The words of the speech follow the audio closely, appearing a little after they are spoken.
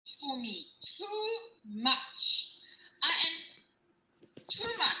for me too much. I am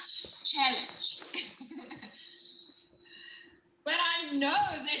too much challenged. But I know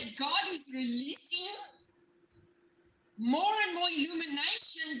that God is releasing more and more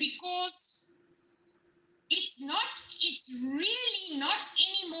illumination, because it's really not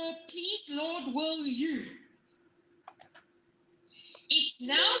anymore, please Lord, will you. It's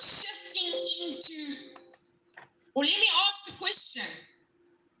now shifting into, or let me ask the question,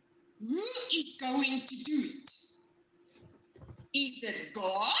 who is going to do it? Is it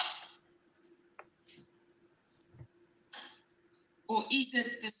God? Or is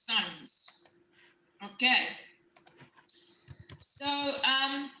it the sons? Okay. So,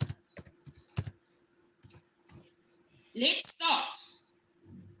 let's start.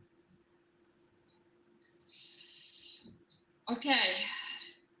 Okay.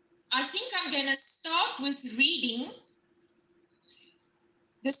 I think I'm going to start with reading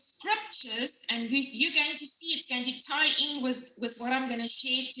the scriptures, and you're going to see it's going to tie in with what I'm going to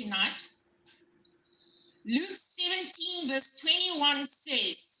share tonight. Luke 17 verse 21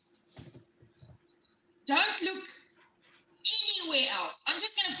 says, don't look anywhere else. I'm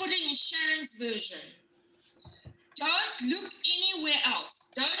just going to put it in Sharon's version. Don't look anywhere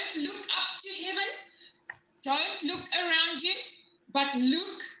else. Don't look up to heaven. Don't look around you, but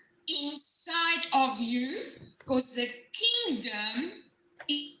look inside of you, because the kingdom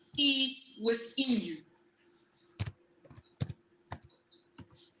is within you.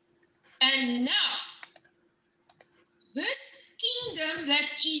 And now, this kingdom that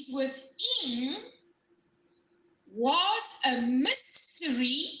is within was a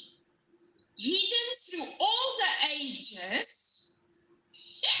mystery hidden through all the ages,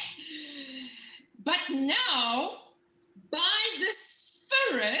 but now, by the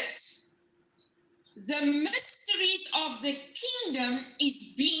Spirit, the mysteries of the kingdom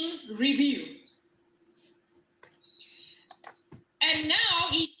is being revealed. And now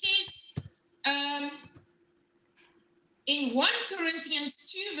he says in 1 Corinthians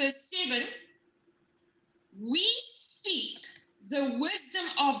 2 verse 7, we speak the wisdom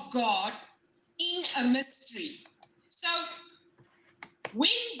of God in a mystery. So when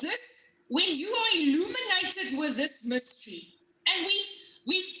you are illuminated with this mystery, and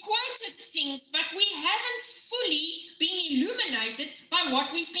we've quoted things, but we haven't fully been illuminated by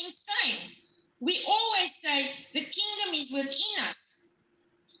what we've been saying. We always say the kingdom is within us.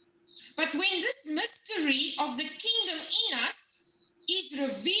 But when this mystery of the kingdom in us is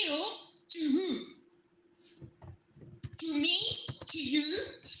revealed to who? To me, to you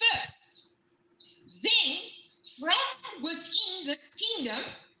first. Then, from within this kingdom,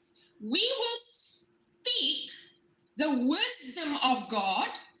 we will speak the wisdom of God,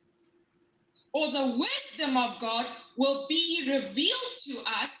 or the wisdom of God will be revealed to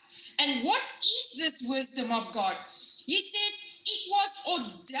us. And what is this wisdom of God? He says it was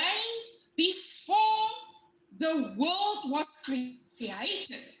ordained before the world was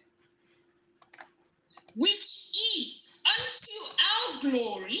created, which is unto our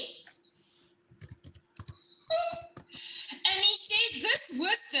glory. And he says this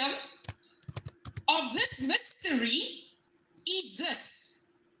wisdom of this mystery is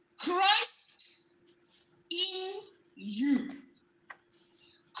this: Christ in you.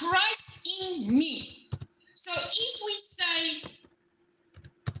 Christ in me. So if we say,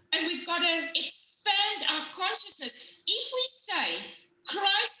 and we've got to expand our consciousness, if we say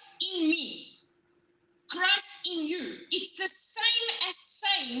Christ in me, Christ in you, it's the same as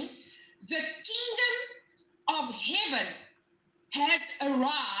saying the kingdom of heaven has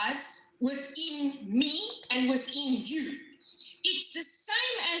arrived within me and within you. It's the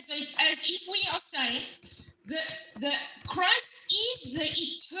same as if we are saying the Christ is the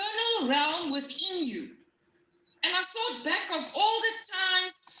eternal realm within you. And I thought back of all the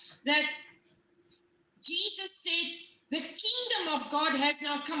times that Jesus said, the kingdom of God has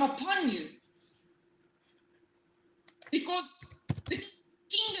now come upon you. Because the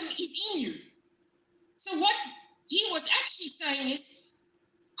kingdom is in you. So what he was actually saying is,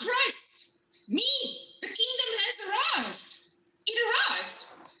 Christ, me, the kingdom has arrived. It arrived.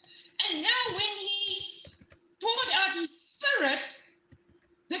 And now when he poured out his Spirit,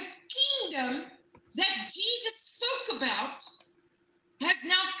 the kingdom that Jesus spoke about has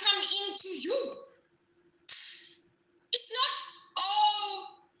now come into you. It's not, oh,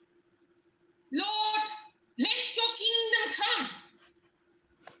 Lord, let your kingdom come.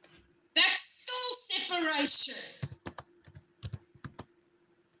 That's still separation.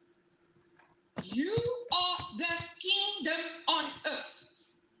 You are the kingdom on earth.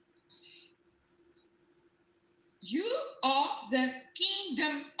 You are the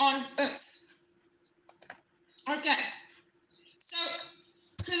kingdom on earth. Okay, so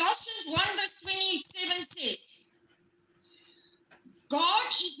Colossians 1 verse 27 says, God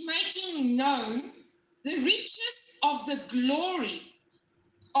is making known the riches of the glory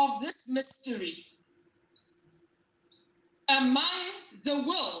of this mystery among the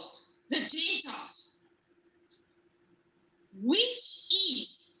world, the Gentiles, which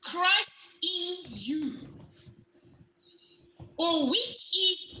is Christ in you, or which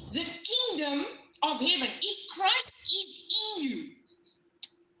is the kingdom of heaven. If Christ is in you,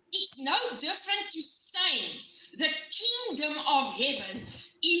 it's no different to saying the kingdom of heaven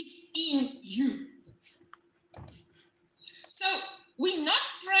is in you. So we're not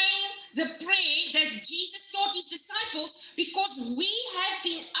praying the prayer that Jesus taught his disciples because we have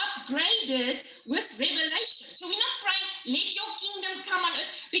been upgraded with revelation. So we're not praying, let your kingdom come on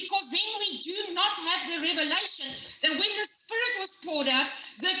earth, because then we do not have the revelation that when the Spirit was poured out,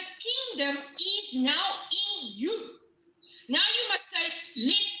 the kingdom is now in you. Now you must say,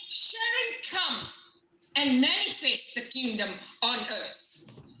 let Sharon come and manifest the kingdom on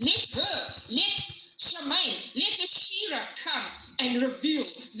earth. Let Shemaine, let Ashira come and reveal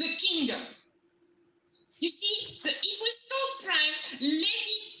the kingdom. You see, if we still praying, let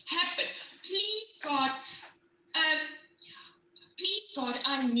it happen. Please God,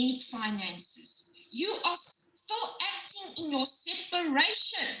 I need finances. You are still acting in your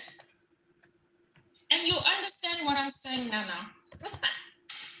separation. And you understand what I'm saying now.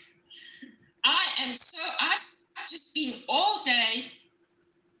 I've just been all day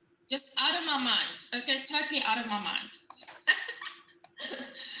just out of my mind. Okay, totally out of my mind.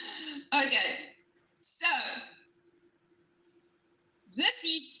 Okay, so this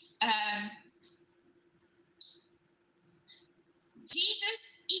is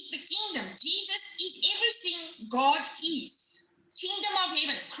Jesus is the kingdom. Jesus is everything God is. Kingdom of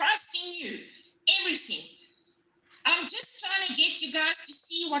heaven, Christ in you, everything. I'm just trying to get you guys to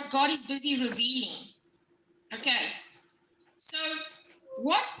see what God is busy revealing. Okay, so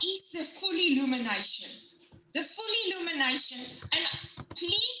what is the full illumination? The full illumination, and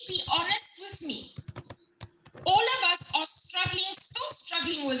please be honest with me. All of us are still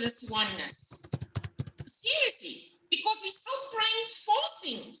struggling with this oneness. Seriously, because we're still praying for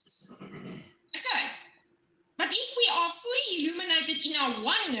things. Okay, but if we are fully illuminated in our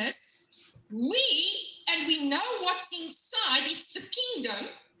oneness, we know what's inside, it's the kingdom,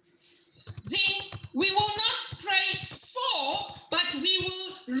 then we will not pray for, but we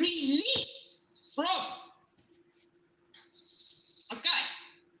will release from. Okay,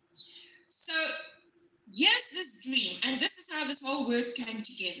 so here's this dream, and this is how this whole word came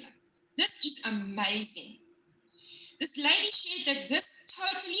together. This is amazing. This lady shared that this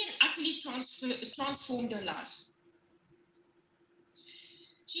totally and utterly transformed her life.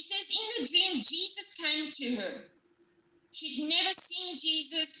 She says in the dream, Jesus came to her. She'd never seen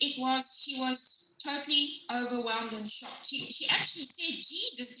Jesus. She was totally overwhelmed and shocked. She actually said,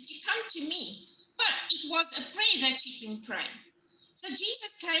 Jesus, did you come to me? But it was a prayer that she'd been praying. So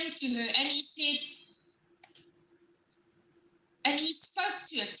Jesus came to her and he said, and he spoke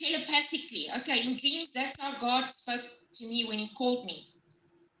to her telepathically. Okay, in dreams, that's how God spoke to me when he called me.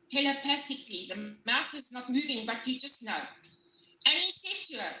 Telepathically, the mouth is not moving, but you just know. And he said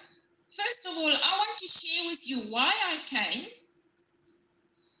to her, first of all, I want to share with you why I came,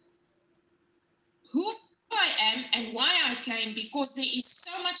 who I am, and why I came, because there is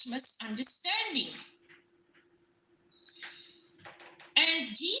so much misunderstanding. And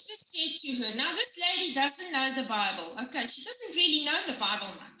Jesus said to her, now this lady doesn't know the Bible. Okay, she doesn't really know the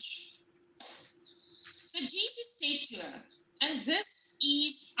Bible much. So Jesus said to her, and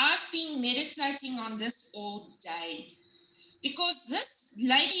I've been meditating on this all day. Because this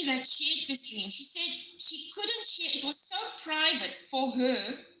lady that shared this dream, she said she couldn't share, it was so private for her,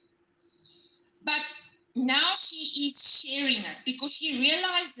 but now she is sharing it because she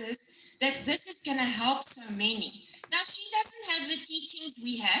realizes that this is going to help so many. Now, she doesn't have the teachings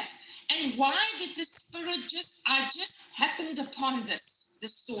we have, and why did the Spirit I just happened upon the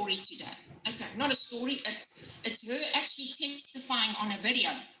story today. Okay, not a story, it's her actually testifying on a video.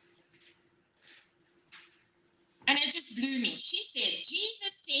 And it just blew me. She said,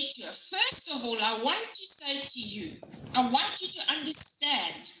 Jesus said to her, first of all, I want to say to you, I want you to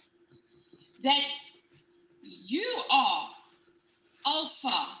understand that you are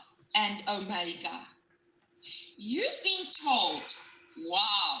Alpha and Omega. You've been told,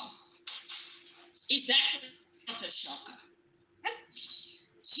 wow, is that not a shocker?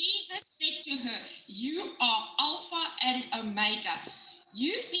 Jesus said to her, you are Alpha and Omega.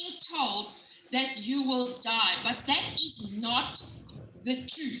 You've been told that you will die, but that is not the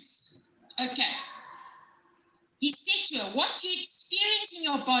truth. Okay. He said to her, what you experience in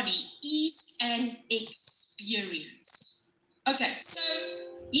your body is an experience. Okay, so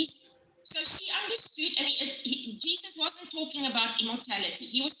she understood, and Jesus wasn't talking about immortality.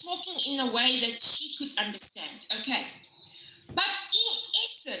 He was talking in a way that she could understand. Okay, but in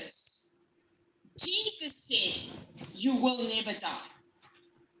essence, Jesus said, you will never die.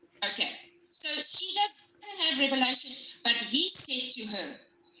 Okay, so she doesn't have revelation, but he said to her,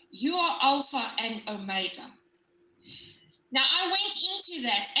 you are Alpha and Omega. Now, I went into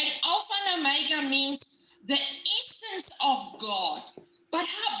that, and Alpha and Omega means the essence of God. But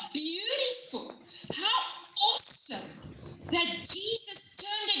how beautiful, how awesome that Jesus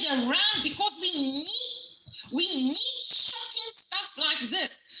turned it around, because we need shocking stuff like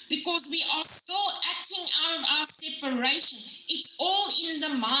this, because we are still acting out of our separation. It's all in the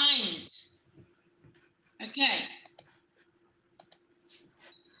mind. Okay.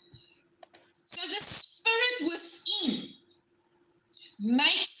 So the spirit within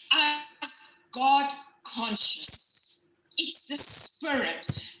makes us God conscious. It's the spirit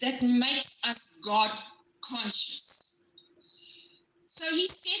that makes us God conscious. So he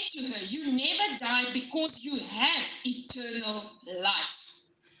said to her, you never die because you have eternal life.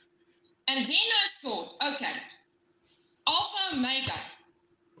 And then I thought, okay, Alpha Omega,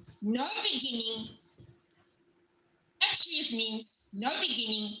 no beginning. Actually, it means no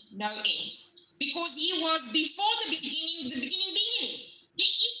beginning, no end. Because he was before the beginning. He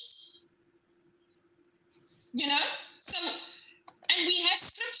is, So, and we have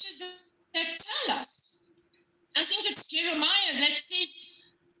scriptures that tell us. I think it's Jeremiah that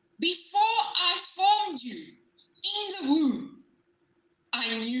says, before I formed you in the womb, I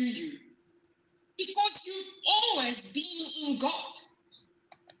knew you. Because you've always been in God.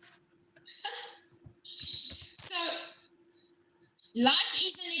 So, life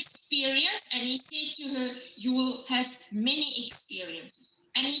is an experience, and he said to her, you will have many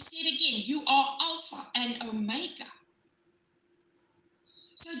experiences. And he said again, you are Alpha and Omega.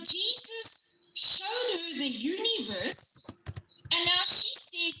 So Jesus showed her the universe, and now she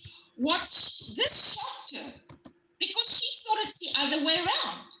says, what this shocked her, because she thought it's the other way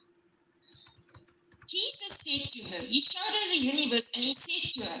around. Jesus said to her, he showed her the universe, and he said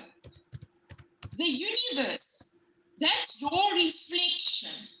to her, the universe, that's your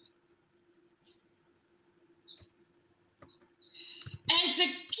reflection. And the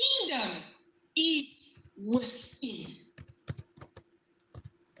kingdom is within.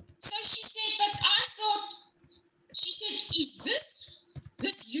 So she said, but I thought, she said, is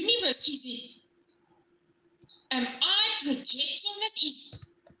this universe, is it, am I projecting this?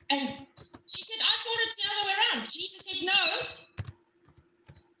 And she said, I thought it's the other way around. Jesus said, no.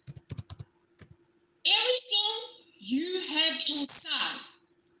 Everything you have inside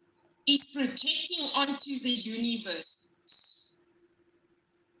is projecting onto the universe.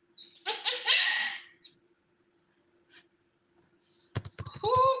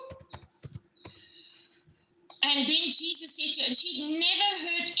 And then Jesus said to her, and she'd never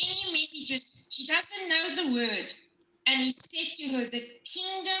heard any messages. She doesn't know the word. And he said to her, the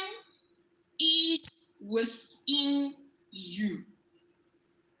kingdom is within you.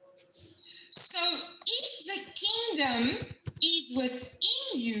 So if the kingdom is within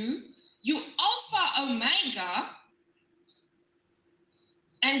you, you Alpha Omega,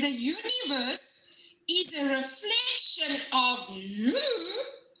 and the universe is a reflection of you,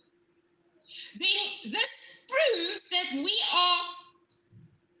 then this proves that we are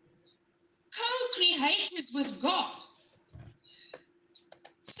co-creators with God.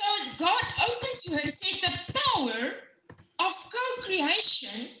 So God opened to her and said, the power of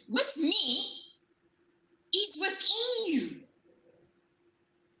co-creation with me is within you.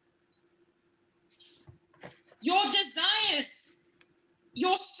 Your desires,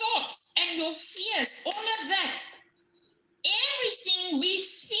 your thoughts, and your fears, all of that, everything we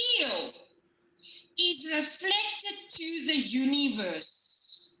feel is reflected to the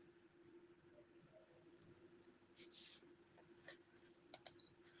universe.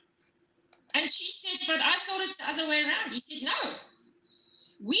 And she said, but I thought it's the other way around. He said, no.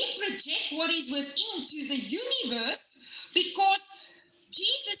 We project what is within to the universe because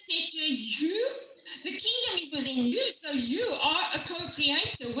Jesus said to you, the kingdom is within you, so you are a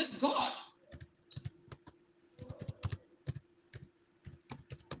co-creator with God.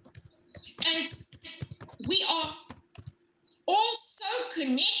 And we are all so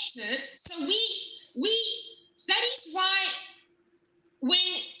connected, so we that is why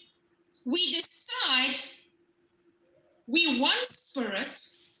when we decide we want spirit,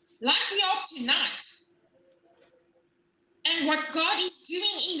 like we are tonight, And what God is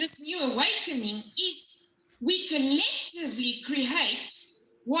doing in this new awakening is we collectively create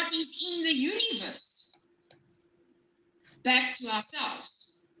what is in the universe back to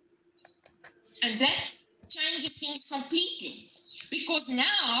ourselves. And that changes things completely. Because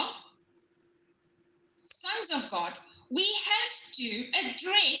now, sons of God, we have to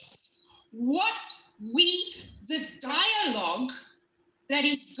address the dialogue that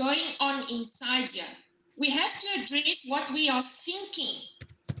is going on inside here. We have to address what we are thinking.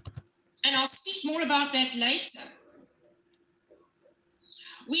 And I'll speak more about that later.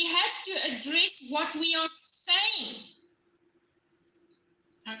 We have to address what we are saying.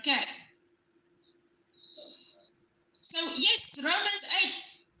 Okay. So yes, Romans 8,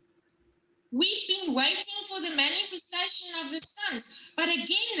 we've been waiting for the manifestation of the sons. But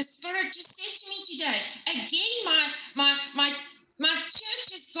again, the Spirit just said to me today, again, my church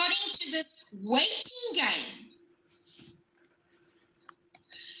has got into this waiting game.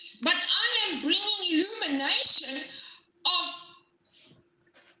 But I am bringing illumination of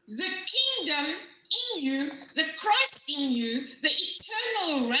the kingdom in you, the Christ in you, the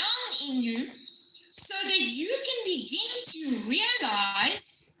eternal realm in you, so that you can begin to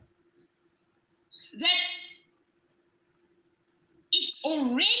realize that it's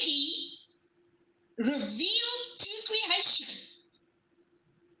already revealed to creation.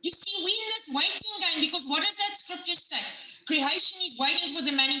 You see, we're in this waiting game because what does that scripture say? Creation is waiting for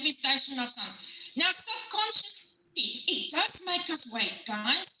the manifestation of sons. Now, subconsciously, it does make us wait,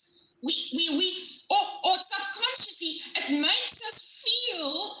 guys. Or subconsciously, it makes us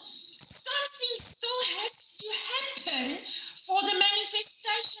feel something still has to happen for the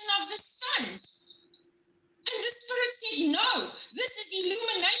manifestation of the sons. And the Spirit said, no, this is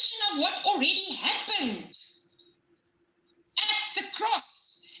illumination of what already happened at the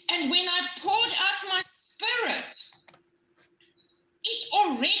cross. And when I poured out my Spirit, it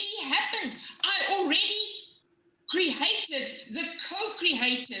already happened. I already created the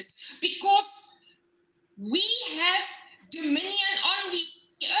co-creators because we have dominion on the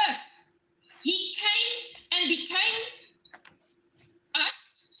earth. He came and became us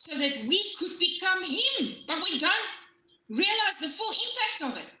so that we could become him, but we don't realize the full impact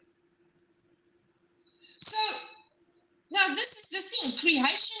of it. So now this is the thing,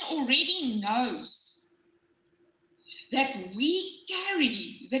 creation already knows that we carry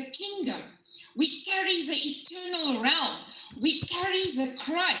the kingdom, we carry the eternal realm, we carry the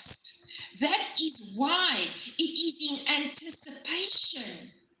Christ. That is why it is in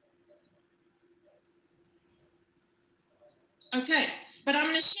anticipation. Okay, but I'm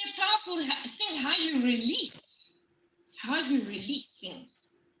going to share a powerful thing, how you release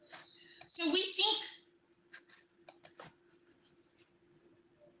things. So we think,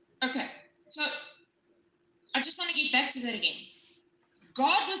 okay, so I just want to get back to that again.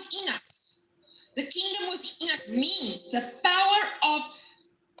 God was in us. The kingdom was in us means the power of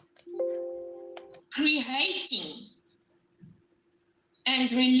creating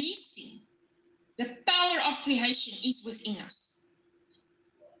and releasing. The power of creation is within us.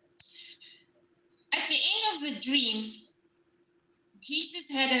 At the end of the dream, Jesus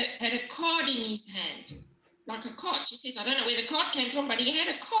had a card in his hand, like a card. She says, I don't know where the card came from, but he had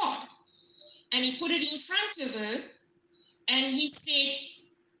a card. And he put it in front of her, and he said,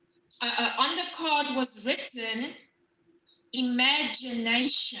 on the card was written,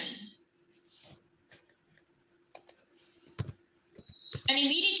 imagination. And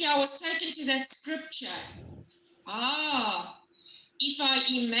immediately I was taken to that scripture. If our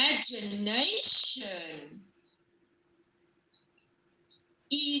imagination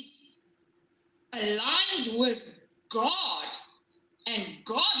is aligned with God and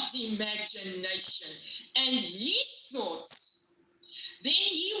God's imagination and his thoughts, then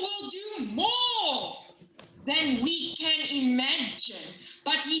he will do more than we can imagine.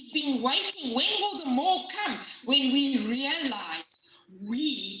 But he's been waiting. When will the more come? When we realize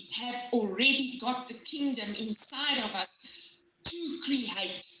we have already got the kingdom inside of us to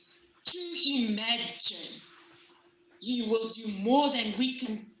create, to imagine. He will do more than we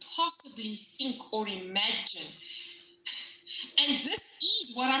can possibly think or imagine. And this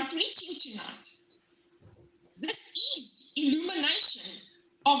is what I'm preaching tonight. This is illumination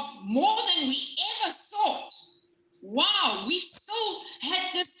of more than we ever thought. Wow, we still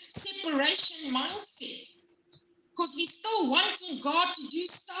had this separation mindset because we're still wanting God to do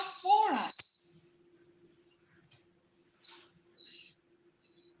stuff for us.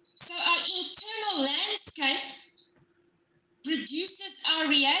 So our internal landscape produces our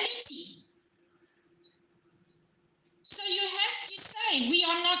reality. So you have to say, we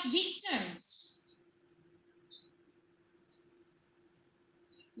are not victims.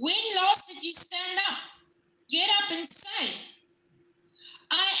 that you stand up. Get up and say,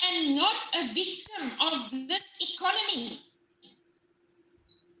 I am not a victim of this economy.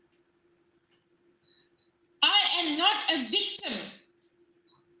 I am not a victim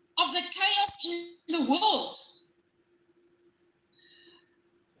of the chaos in the world.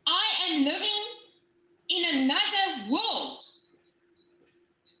 I am living in another world.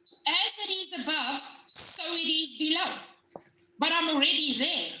 As it is above, so it is below. But I'm already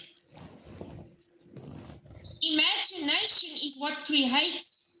there. Imagination is what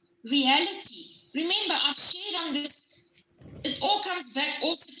creates reality. Remember, I've shared on this. It all comes back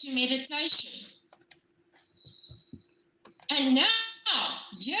also to meditation. And now,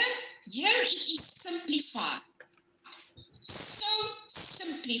 here it is simplified. So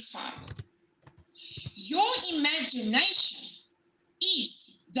simplified. Your imagination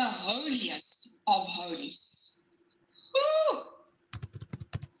is the holiest of holies. Ooh.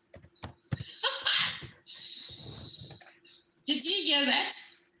 Did you hear that?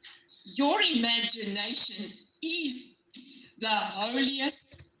 Your imagination is the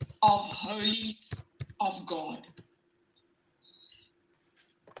holiest of holies of God.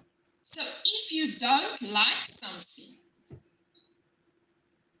 So if you don't like something,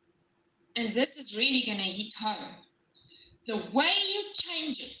 and this is really going to hit home, the way you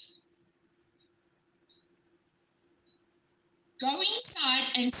change it, go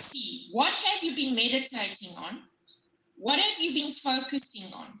inside and see, what have you been meditating on? What have you been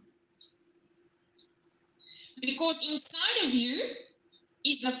focusing on? Because inside of you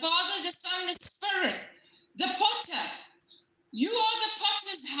is the Father, the Son, the Spirit, the potter. You are the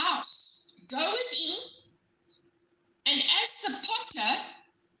potter's house. Go within, and as the potter,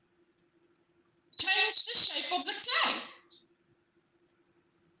 change the shape of the clay.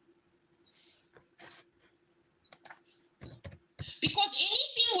 Because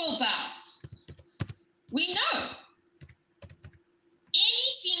anything will bow. We know.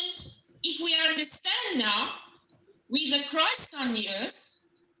 Anything, if we understand now, with the Christ on the earth,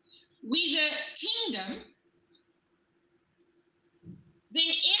 with the kingdom, then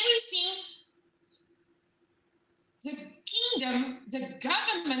everything, the kingdom, the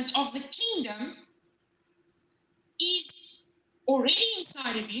government of the kingdom is already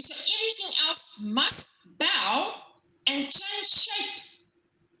inside of you. So everything else must bow and change shape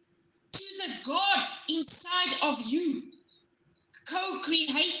to the God inside of you,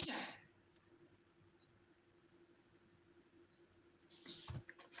 co-creator.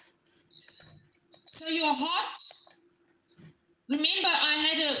 So your heart, remember I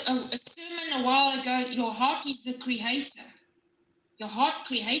had a sermon a while ago, your heart is the creator. Your heart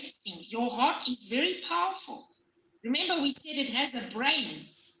creates things. Your heart is very powerful. Remember we said it has a brain.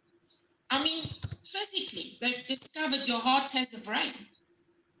 I mean, physically, they've discovered your heart has a brain.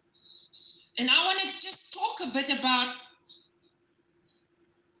 And I want to just talk a bit about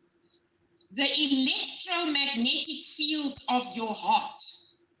the electromagnetic fields of your heart.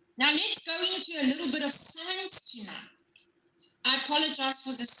 Now let's go into a little bit of science tonight. I apologize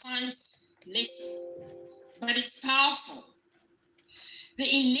for the science lesson, but it's powerful. The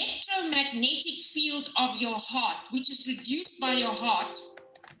electromagnetic field of your heart, which is produced by your heart,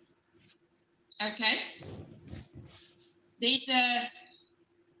 okay?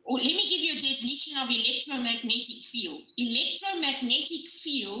 Let me give you a definition of electromagnetic field. Electromagnetic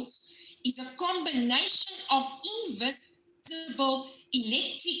field is a combination of invisible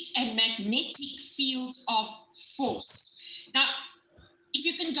electric and magnetic fields of force. Now, if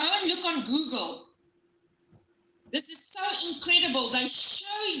you can go and look on Google, this is so incredible. They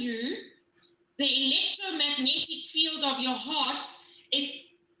show you the electromagnetic field of your heart.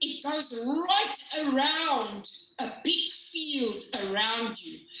 It goes right around a big field around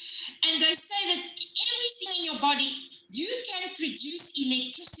you. And they say that everything in your body, you can produce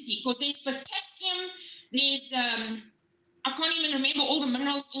electricity because there's potassium, there's, I can't even remember all the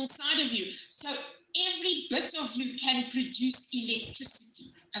minerals inside of you. So every bit of you can produce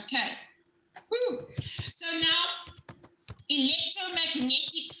electricity, okay? Woo. So now,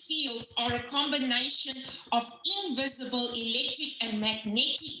 electromagnetic fields are a combination of invisible electric and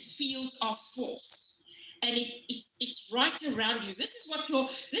magnetic fields of force, and it's right around you. This is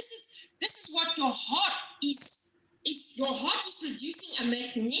what your heart is. Your heart is producing a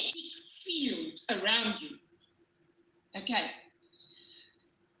magnetic field around you. Okay.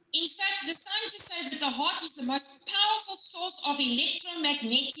 In fact, the scientists say that the heart is the most powerful source of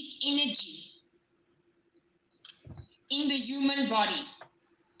electromagnetic energy in the human body,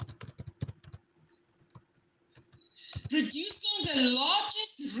 producing the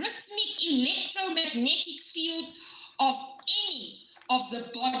largest rhythmic electromagnetic field of any of the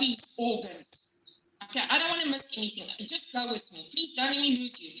body's organs. Okay, I don't want to miss anything. Just go with me. Please don't let me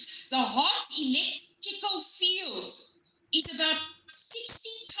lose you. The heart's electrical field is about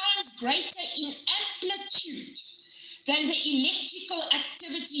 60 times greater in amplitude than the electrical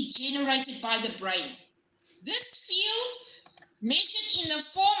activity generated by the brain. This field, measured in the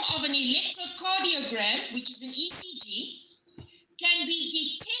form of an electrocardiogram, which is an ECG, can be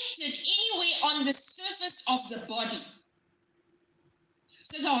detected anywhere on the surface of the body.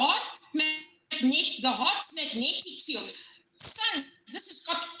 So the heart's magnetic field, son, this has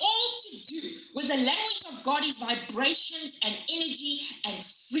got all to do with the language of God is vibrations and energy and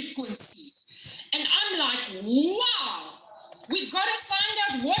frequencies. And I'm like, wow, we've got to find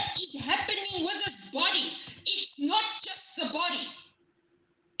out what is happening with this body. It's not just the body.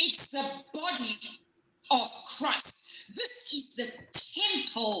 It's the body of Christ. This is the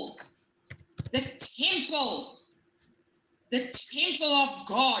temple. The temple of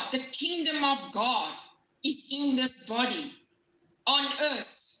God, the kingdom of God is in this body on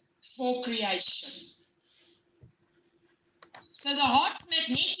earth for creation. So the heart's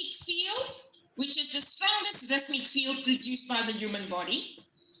magnetic field, which is the strongest rhythmic field produced by the human body,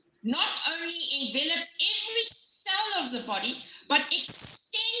 not only envelops every cell of the body, but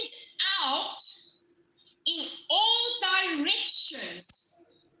extends out in all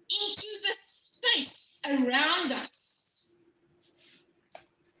directions into the space around us.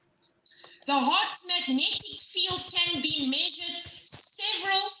 The heart's magnetic field can be measured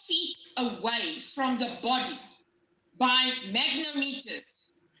several feet away from the body by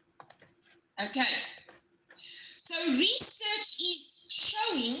magnetometers. Okay. So research is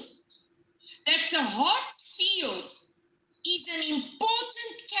showing that the heart's field is an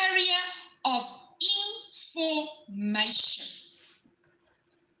important carrier of information.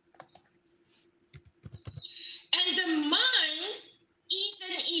 And the mind is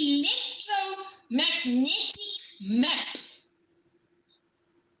an electromagnetic map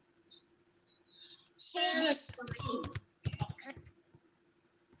for the soul.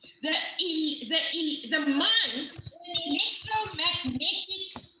 The mind, an electromagnetic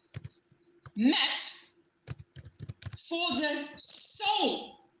map for the soul.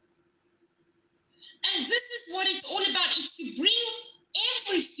 And this is what it's all about. It's to bring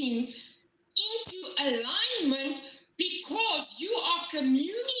everything into alignment because you are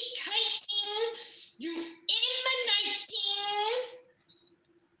communicating, you emanating.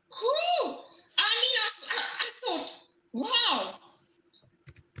 Whew. I mean, I thought, wow.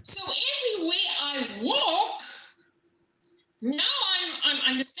 So everywhere I walk, now I'm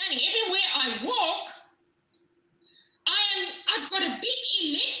understanding. Everywhere I walk, I've got a big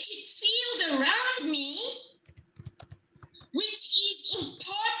electric field around me, which is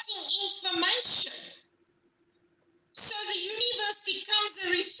imparting information. So the universe becomes a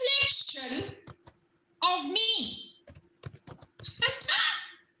reflection of me.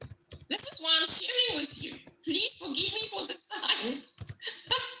 This is why I'm sharing with you. Please forgive me for the science.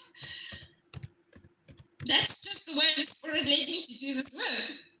 That's just the way the Spirit led me to do this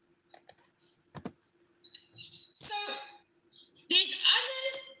work. So there's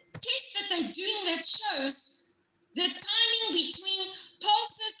other tests that they're doing that shows the timing between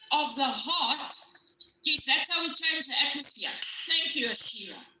pulses of the heart. Yes, that's how we change the atmosphere. Thank you,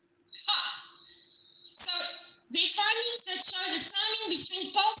 Ashira. So there are findings that show the timing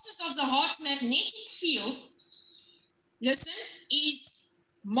between pulses of the heart's magnetic field, listen, is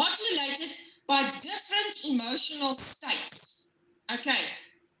modulated by different emotional states. Okay.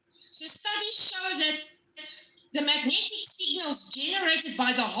 So studies show that the magnetic signals generated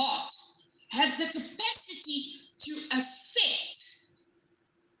by the heart have the capacity to affect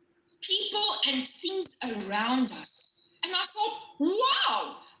people and things around us. And I thought,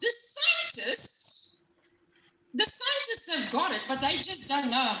 wow, the scientists have got it, but they just don't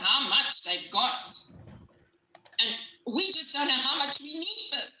know how much they've got. And we just don't know how much we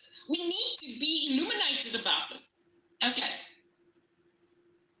need this. We need to be illuminated about this. Okay.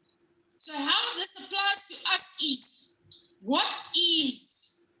 So how this applies to us is, what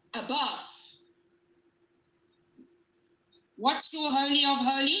is above? What's your holy of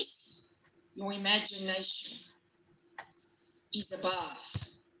holies? Your imagination is above.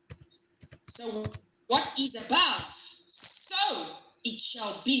 So what is above, so it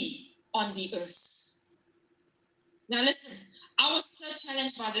shall be on the earth. Now listen, I was so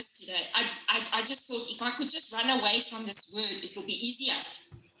challenged by this today. I just thought if I could just run away from this word, it will be easier.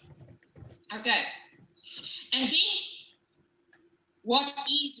 Okay. And then what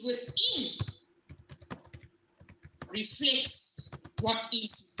is within reflects what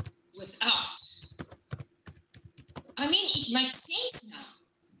is without. I mean, it makes sense now.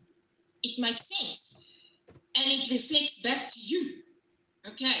 It makes sense. And it reflects back to you.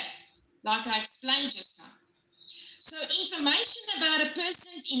 Okay, like I explained just now. So information about a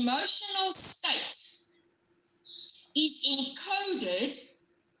person's emotional state is encoded.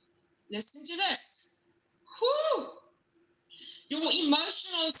 Listen to this. Whew. Your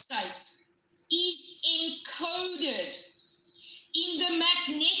emotional state is encoded in the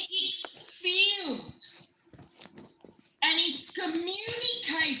magnetic field, and it's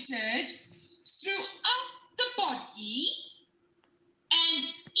communicated throughout the body and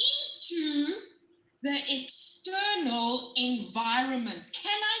into the external environment.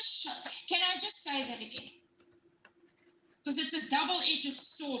 Can I just say that again? Because it's a double-edged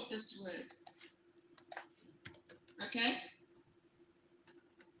sword, this word. Okay?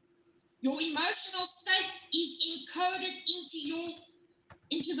 Your emotional state is encoded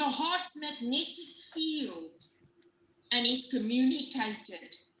into the heart's magnetic field and is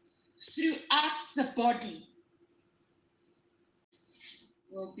communicated throughout the body.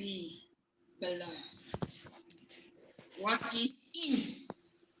 Will be below. What is in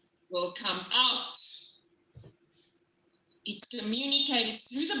will come out. It's communicated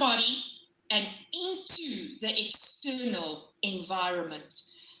through the body and into the external environment.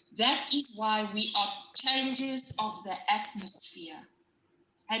 That is why we are changers of the atmosphere.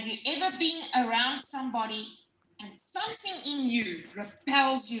 Have you ever been around somebody and something in you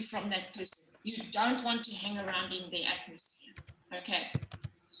repels you from that person? You don't want to hang around in their atmosphere. Okay.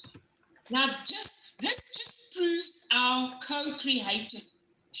 Now, this just proves our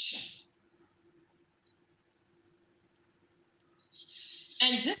co-creatorship.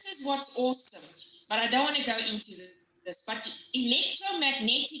 And this is what's awesome, but I don't want to go into this, but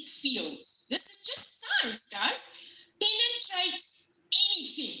electromagnetic fields, this is just science, guys, penetrates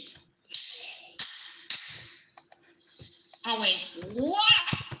anything. I went,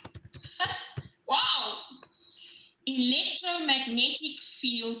 wow! Wow! Electromagnetic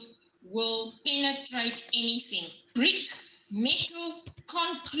field will penetrate anything. Brick, metal,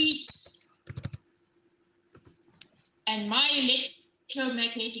 concrete, and my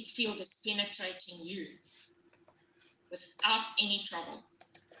electromagnetic field is penetrating you without any trouble.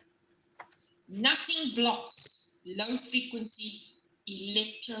 Nothing blocks low frequency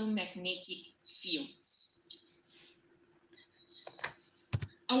electromagnetic fields.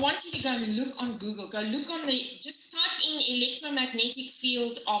 I want you to go and look on Google. Go look on just type in electromagnetic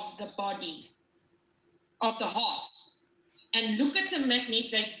field of the body, of the heart, and look at the magnet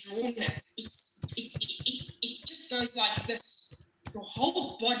they've drawn it. It just goes like this. Your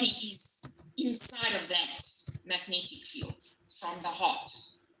whole body is inside of that magnetic field from the heart.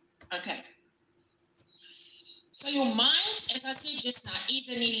 Okay. So your mind, as I said just now, is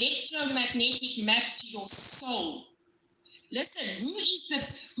an electromagnetic map to your soul. Listen, who is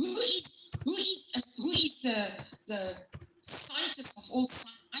the scientist of all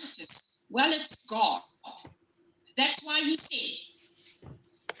scientists? Well, it's God. That's why he said,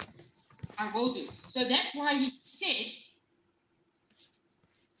 I will do. So that's why he said,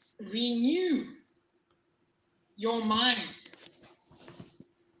 renew your mind.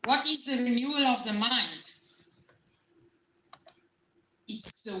 What is the renewal of the mind?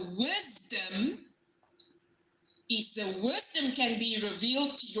 It's the wisdom. If the wisdom can be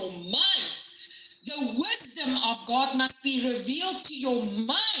revealed to your mind, the wisdom of God must be revealed to your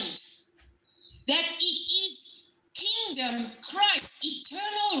mind. That it is kingdom, Christ,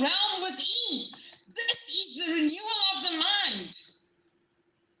 eternal realm within. This is the renewal of the mind.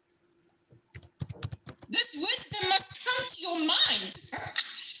 This wisdom must come to your mind.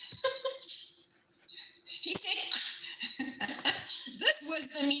 He said, this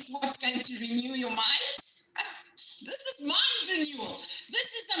wisdom is what's going to renew your mind. This is mind renewal. This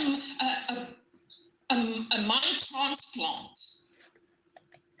is a mind transplant.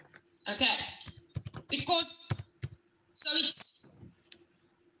 Okay. Because, so it's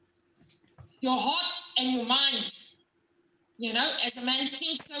your heart and your mind. You know, as a man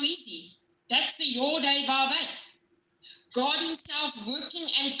thinks so easy. That's the Your Day Vave. God himself working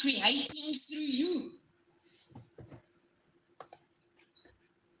and creating through you.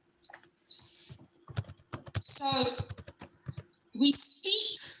 So we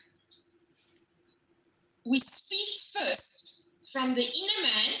speak first from the inner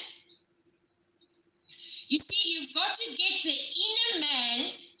man. You see, you've got to get the inner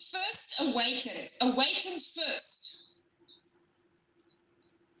man first awakened first.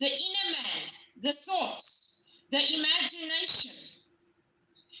 The inner man, the thoughts, the imagination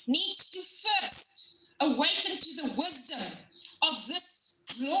needs to first awaken to the wisdom of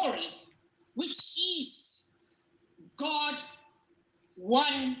this glory, which is God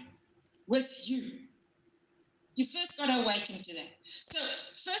one with you. You first got to awaken to that. So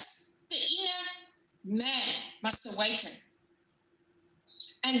first, the inner man must awaken.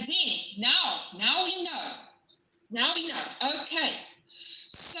 And then, now we know. Now we know. Okay.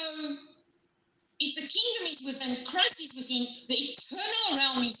 So if the kingdom is within, Christ is within, the eternal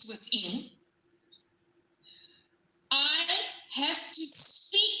realm is within, I have to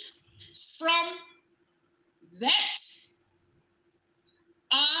speak from that.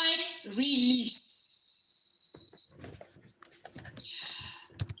 I release.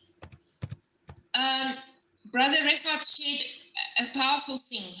 Brother Rekab shared a powerful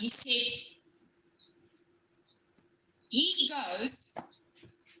thing. He said, he goes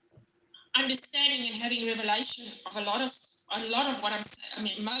understanding and having revelation of a lot of what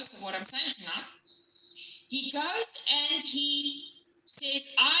most of what I'm saying tonight. He goes and he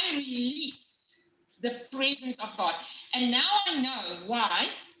says, I release the presence of God. And now I know why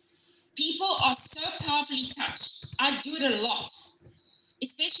people are so powerfully touched. I do it a lot,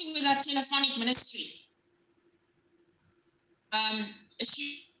 especially with our telephonic ministry.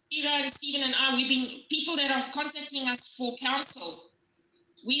 Shira and Stephen and I, we've been people that are contacting us for counsel.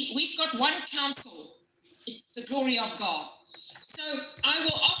 We've got one counsel. It's the glory of God. So I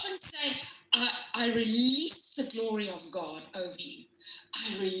will often say, I release the glory of God over you.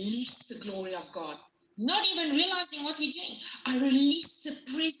 I release the glory of God. Not even realizing what we're doing. I release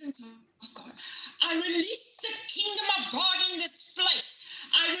the presence of God. I release the kingdom of God in this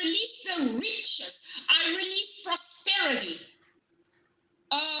place. I release the riches. I release prosperity.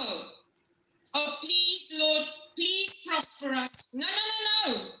 Oh, please, Lord, please prosper us.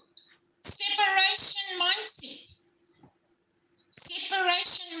 No. Separation mindset.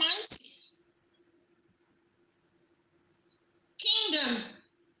 Separation mindset. Kingdom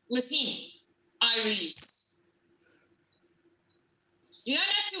within, I release. You don't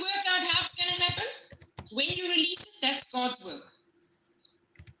have to work out how it's going to happen. When you release it, that's God's work.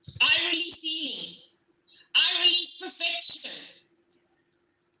 I release healing. I release perfection.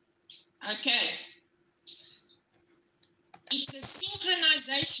 Okay. It's a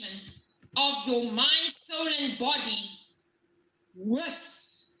synchronization of your mind, soul, and body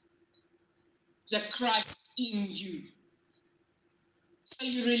with the Christ in you. So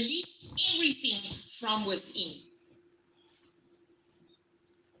you release everything from within.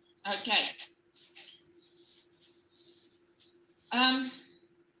 Okay.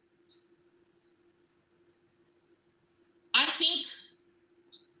 I think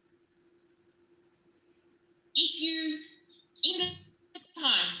if you, in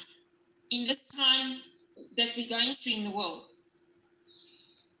this time that we're going through in the world,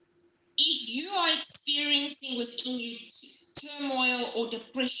 if you are experiencing within you turmoil or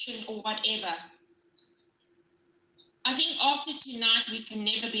depression or whatever, I think after tonight we can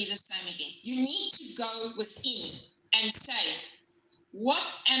never be the same again. You need to go within and say, what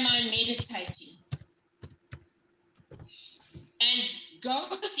am I meditating? And go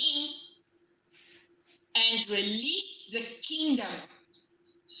within and release the kingdom.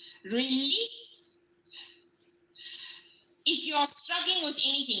 Release. If you are struggling with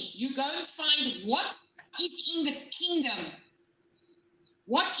anything, you go and find what is in the kingdom.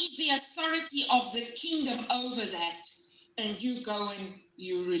 What is the authority of the kingdom over that? And you go and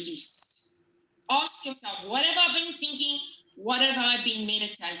you release. Ask yourself, what have I been thinking? What have I been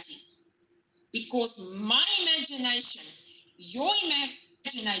meditating? Because my imagination, your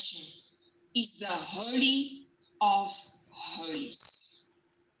imagination, is the Holy of Holies.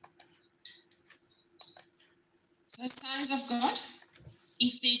 So, sons of God,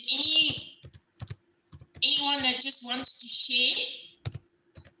 if there's anyone that just wants to share,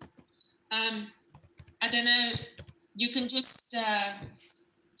 I don't know, you can just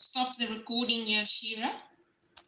stop the recording here, Shira.